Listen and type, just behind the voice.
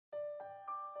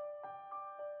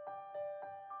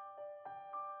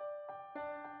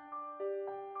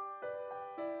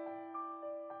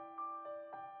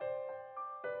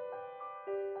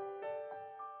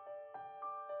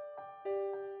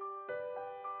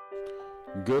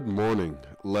Good morning.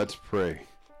 Let's pray.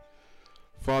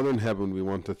 Father in heaven, we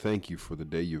want to thank you for the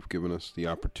day you've given us the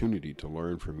opportunity to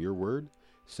learn from your word.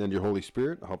 Send your Holy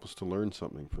Spirit, help us to learn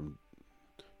something from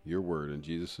your word. In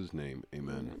Jesus' name,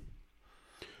 amen.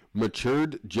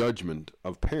 Matured judgment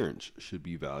of parents should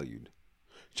be valued.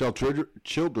 Shall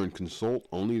children consult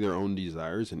only their own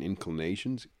desires and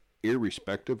inclinations,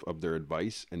 irrespective of their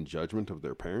advice and judgment of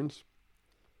their parents?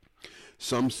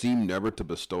 Some seem never to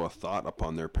bestow a thought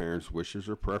upon their parents' wishes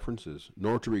or preferences,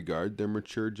 nor to regard their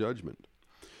mature judgment.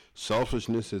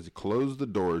 Selfishness has closed the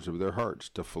doors of their hearts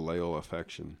to filial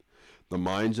affection. The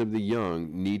minds of the young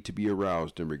need to be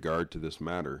aroused in regard to this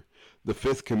matter. The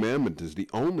fifth commandment is the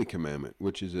only commandment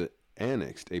which is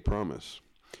annexed a promise,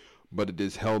 but it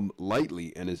is held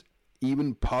lightly and is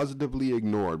even positively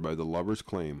ignored by the lover's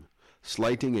claim.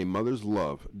 Slighting a mother's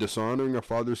love, dishonoring a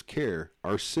father's care,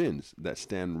 are sins that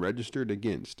stand registered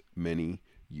against many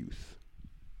youth.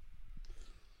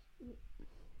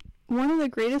 One of the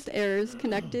greatest errors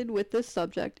connected with this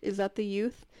subject is that the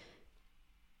youth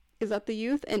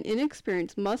and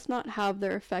inexperienced must not have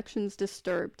their affections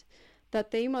disturbed, that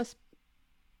they must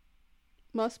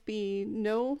be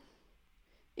no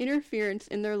interference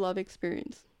in their love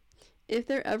experience. If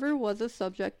there ever was a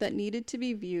subject that needed to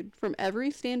be viewed from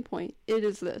every standpoint, it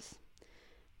is this.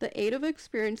 The aid of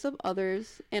experience of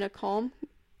others and a calm,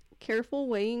 careful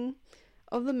weighing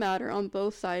of the matter on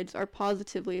both sides are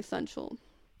positively essential.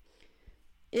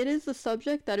 It is the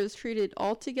subject that is treated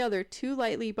altogether too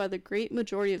lightly by the great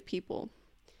majority of people.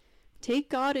 Take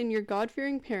God and your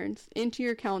God-fearing parents into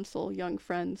your counsel, young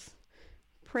friends.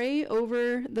 Pray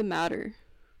over the matter.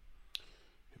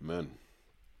 Amen.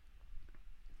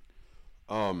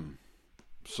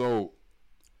 So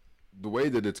the way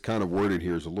that it's kind of worded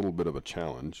here is a little bit of a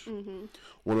challenge.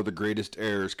 One of the greatest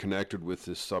errors connected with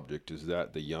this subject is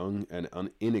that the young and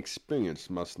inexperienced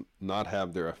must not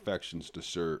have their affections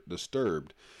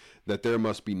disturbed, that there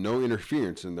must be no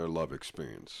interference in their love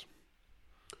experience.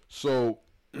 So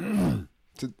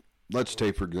let's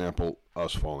take, for example,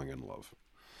 us falling in love.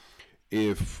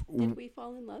 If we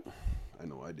fall in love? I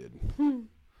know I did.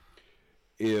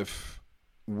 If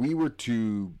we were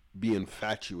to be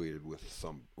infatuated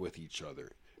with each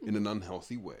other in an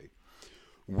unhealthy way,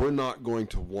 we're not going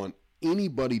to want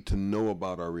anybody to know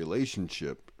about our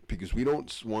relationship, because we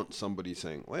don't want somebody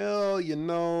saying, well, you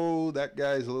know, that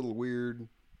guy's a little weird,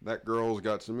 that girl's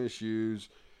got some issues.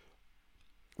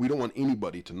 We don't want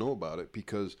anybody to know about it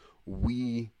because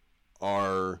we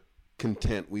are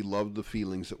content. We love the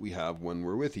feelings that we have when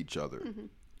we're with each other.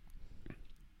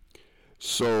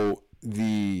 So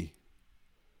the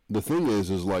thing is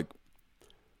like,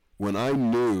 when I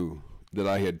knew that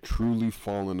I had truly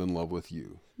fallen in love with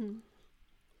you,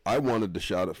 I wanted to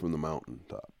shout it from the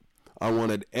mountaintop. I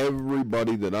wanted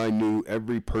everybody that I knew,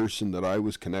 every person that I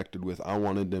was connected with, I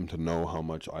wanted them to know how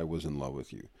much I was in love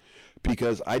with you.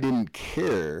 Because I didn't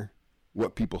care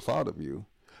what people thought of you,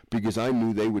 because I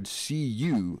knew they would see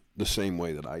you the same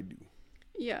way that I do.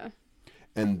 Yeah.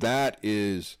 And that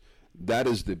is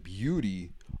the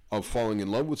beauty of falling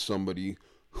in love with somebody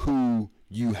who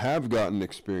you have gotten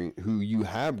experience, who you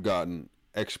have gotten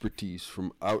expertise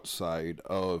from outside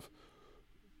of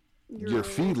your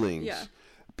feelings. Yeah.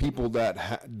 People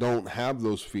that don't have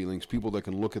those feelings, people that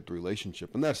can look at the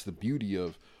relationship. And that's the beauty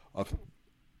of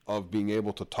being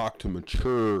able to talk to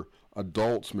mature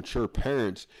adults, mature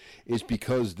parents, is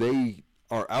because they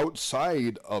are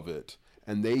outside of it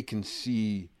and they can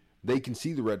see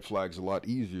the red flags a lot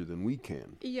easier than we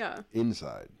can. Yeah.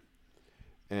 Inside.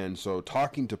 And so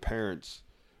talking to parents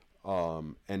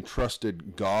and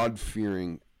trusted,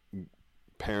 God-fearing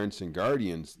parents and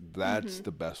guardians, that's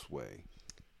the best way.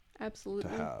 Absolutely.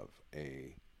 To have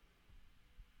a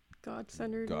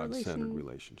God-centered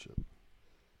relationship.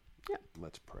 Yeah.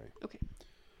 Let's pray. Okay.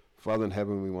 Father in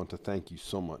heaven, we want to thank you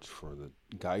so much for the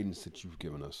guidance that you've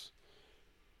given us.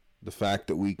 The fact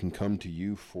that we can come to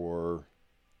you for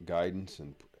guidance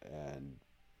and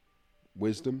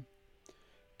wisdom.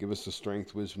 Give us the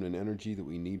strength, wisdom, and energy that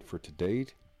we need for today.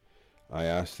 I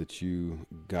ask that you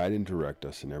guide and direct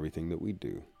us in everything that we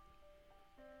do.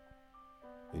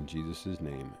 In Jesus'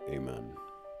 name, amen.